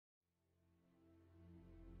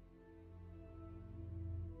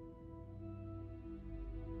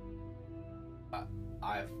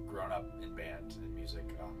I've grown up in band and music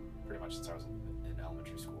pretty much since I was in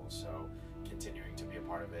elementary school, so continuing to be a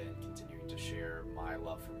part of it and continuing to share my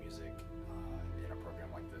love for music in a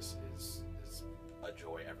program like this is a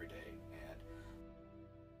joy every day. And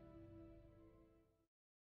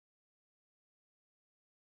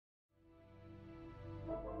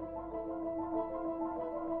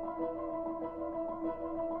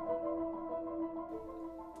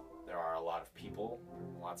there are a lot of people,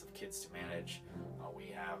 lots of kids to manage. We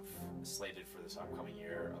have slated for this upcoming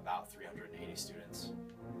year about 380 students.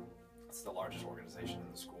 It's the largest organization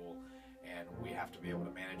in the school, and we have to be able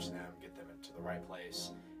to manage them, get them into the right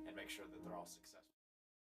place, and make sure that they're all successful.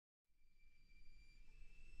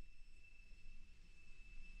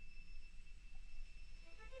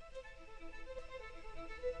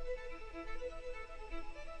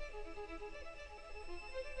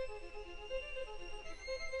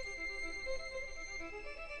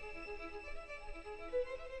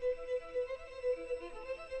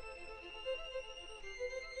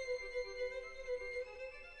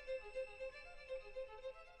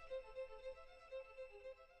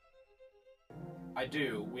 I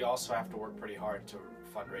do. We also have to work pretty hard to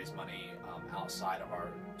fundraise money outside of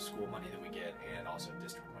our school money that we get, and also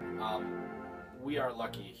district money. We are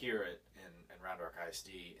lucky here in Round Rock ISD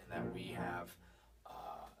in that we have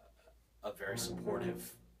a very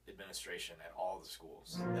supportive administration at all the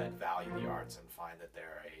schools that value the arts and find that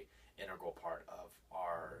they're a integral part of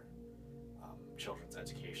our children's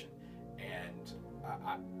education. And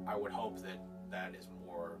I would hope that that is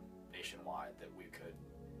more nationwide, that we could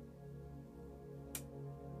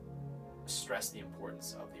stress the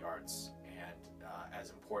importance of the arts, and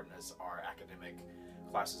as important as our academic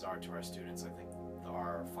classes are to our students, I think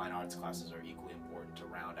our fine arts classes are equally important to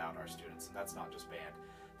round out our students. And that's not just band,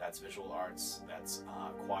 that's visual arts, that's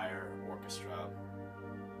choir, orchestra,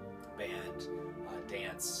 band,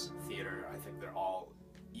 dance, theater. I think they're all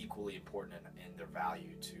equally important in their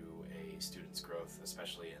value to a student's growth,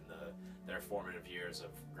 especially in their formative years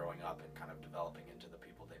of growing up and kind of developing into the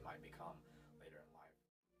people they might become later in life.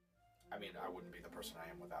 I mean, I wouldn't be the person I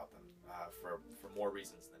am without them, for more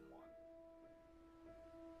reasons than one.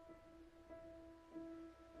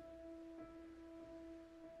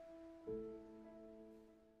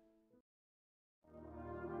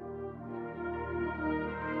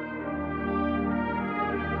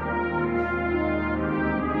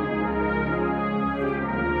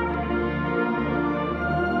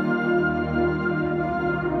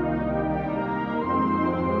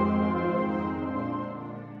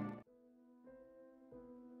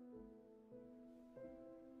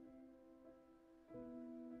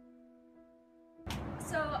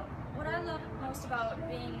 So what I love most about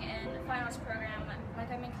being in the fine arts program,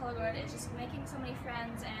 like I'm in color guard, is just making so many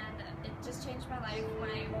friends, and it just changed my life when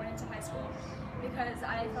I went into high school because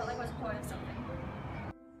I felt like I was part of something.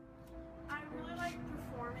 I really like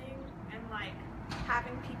performing and like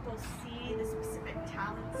having people see the specific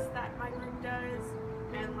talents that my group does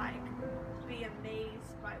and like be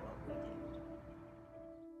amazed by what we do.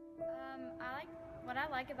 What I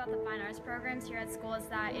like about the fine arts programs here at school is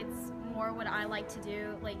that it's more what I like to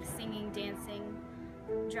do, like singing, dancing,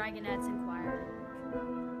 dragonettes, and choir.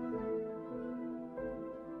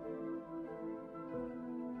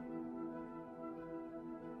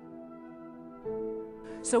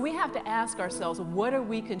 So we have to ask ourselves, what are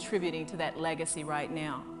we contributing to that legacy right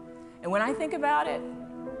now? And when I think about it,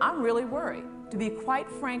 I'm really worried. To be quite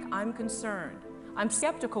frank, I'm concerned. I'm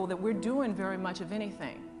skeptical that we're doing very much of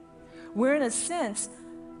anything. We're, in a sense,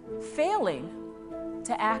 failing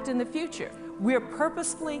to act in the future. We're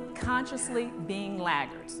purposefully, consciously being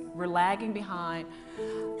laggards. We're lagging behind.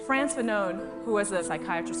 Frantz Fanon, who was a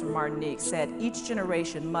psychiatrist from Martinique, said each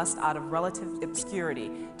generation must, out of relative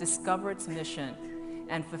obscurity, discover its mission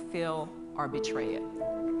and fulfill or betray it.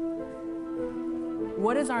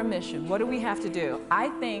 What is our mission? What do we have to do? I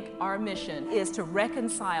think our mission is to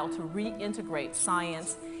reconcile, to reintegrate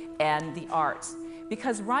science and the arts.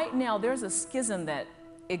 Because right now there's a schism that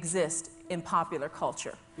exists in popular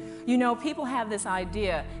culture. You know, people have this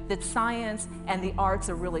idea that science and the arts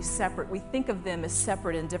are really separate. We think of them as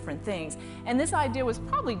separate and different things. And this idea was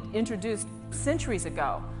probably introduced centuries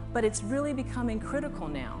ago, but it's really becoming critical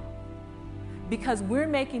now. Because we're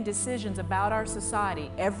making decisions about our society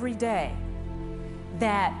every day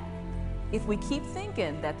that if we keep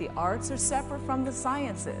thinking that the arts are separate from the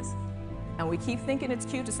sciences, and we keep thinking it's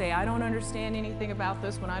cute to say, I don't understand anything about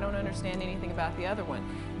this one, I don't understand anything about the other one,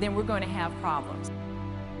 then we're going to have problems.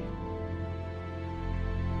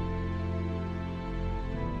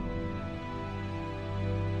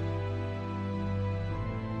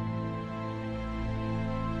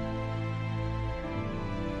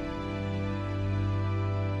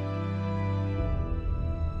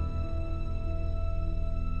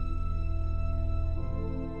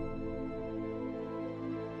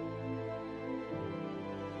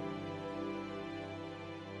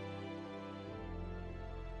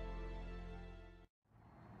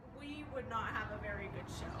 not have a very good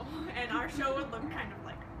show, and our show would look kind of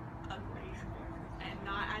like ugly and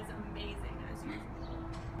not as amazing as usual.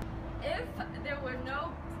 If there were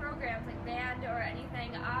no programs like band or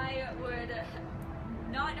anything, I would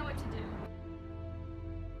not know what to do.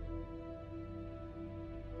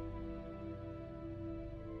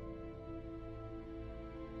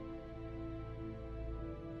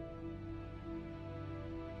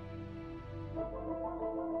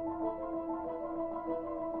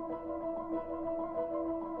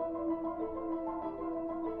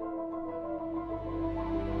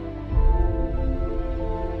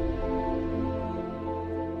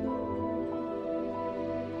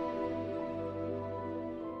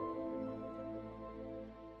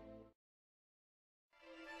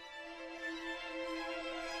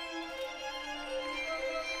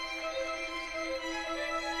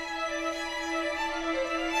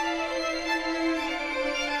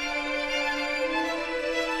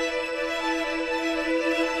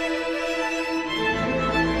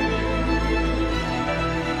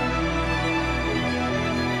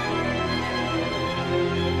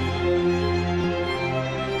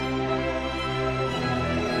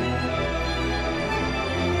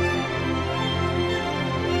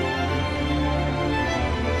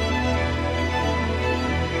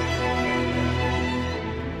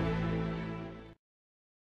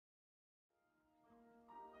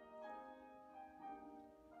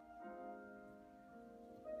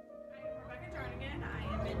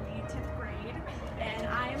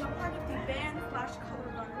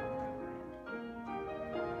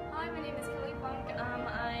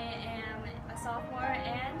 Sophomore,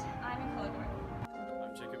 and I'm in color guard.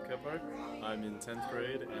 I'm Jacob Kephart. I'm in 10th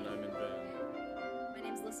grade, and I'm in band. My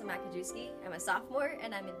name is Alyssa Makajewski. I'm a sophomore,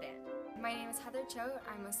 and I'm in band. My name is Heather Cho.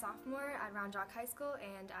 I'm a sophomore at Round Rock High School,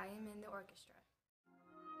 and I am in the orchestra.